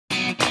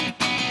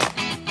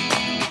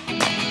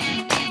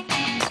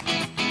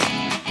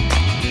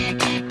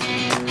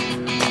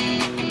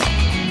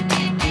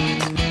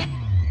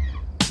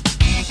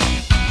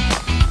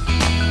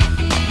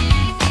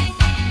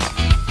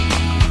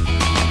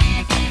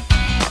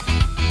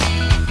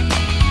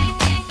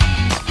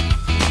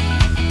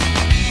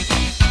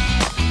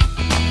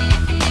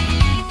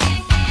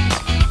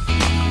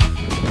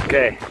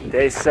Okay,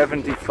 day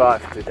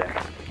 75 today.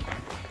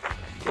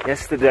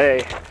 Yesterday,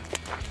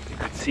 you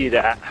could see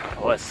that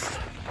was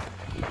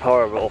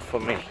horrible for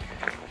me.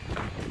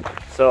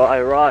 So I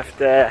arrived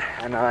there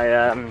and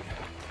I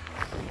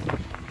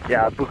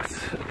booked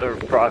a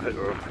private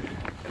room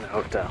in a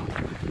hotel.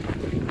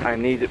 I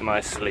needed my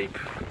sleep.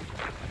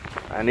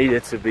 I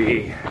needed to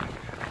be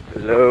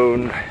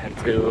alone and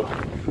to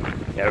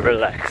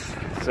relax.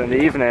 So in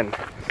the evening,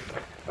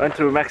 I went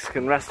to a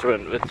Mexican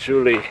restaurant with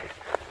Julie,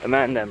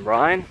 Amanda and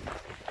Brian.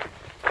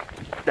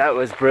 That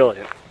was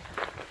brilliant.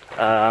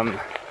 Had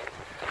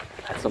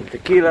some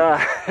tequila,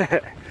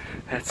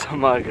 had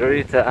some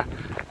margarita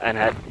and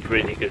had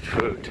pretty good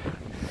food.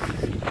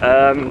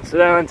 So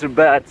then I went to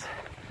bed.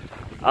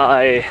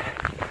 I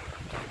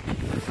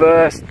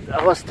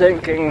was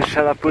thinking,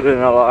 shall I put in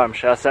an alarm?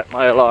 Shall I set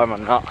my alarm or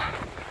not?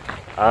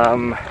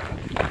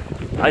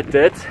 I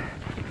did,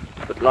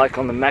 but like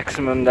on the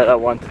maximum that I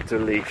wanted to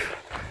leave.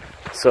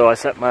 So I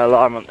set my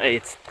alarm on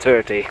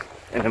 8:30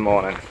 in the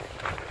morning.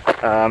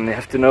 You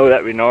have to know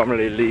that we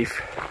normally leave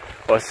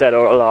or set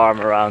our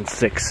alarm around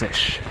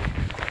 6ish.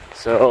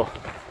 So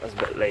that's a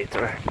bit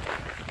later.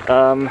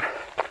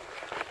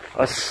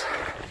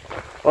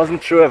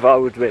 Wasn't sure if I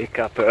would wake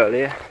up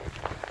earlier.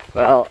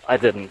 Well, I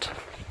didn't.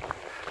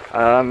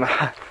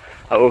 I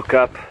woke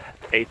up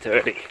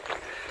 8:30.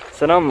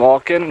 So now I'm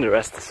walking, the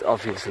rest is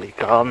obviously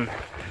gone.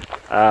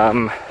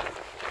 And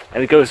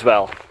it goes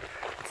well.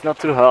 It's not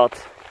too hot.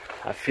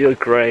 I feel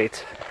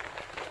great.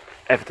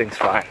 Everything's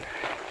fine.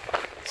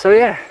 So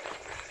yeah,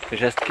 we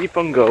just keep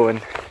on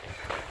going.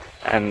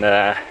 And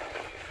we're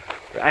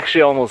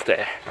actually almost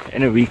there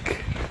in a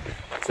week.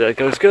 So it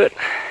goes good.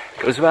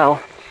 It goes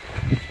well.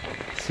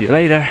 See you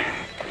later.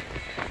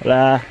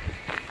 Hola.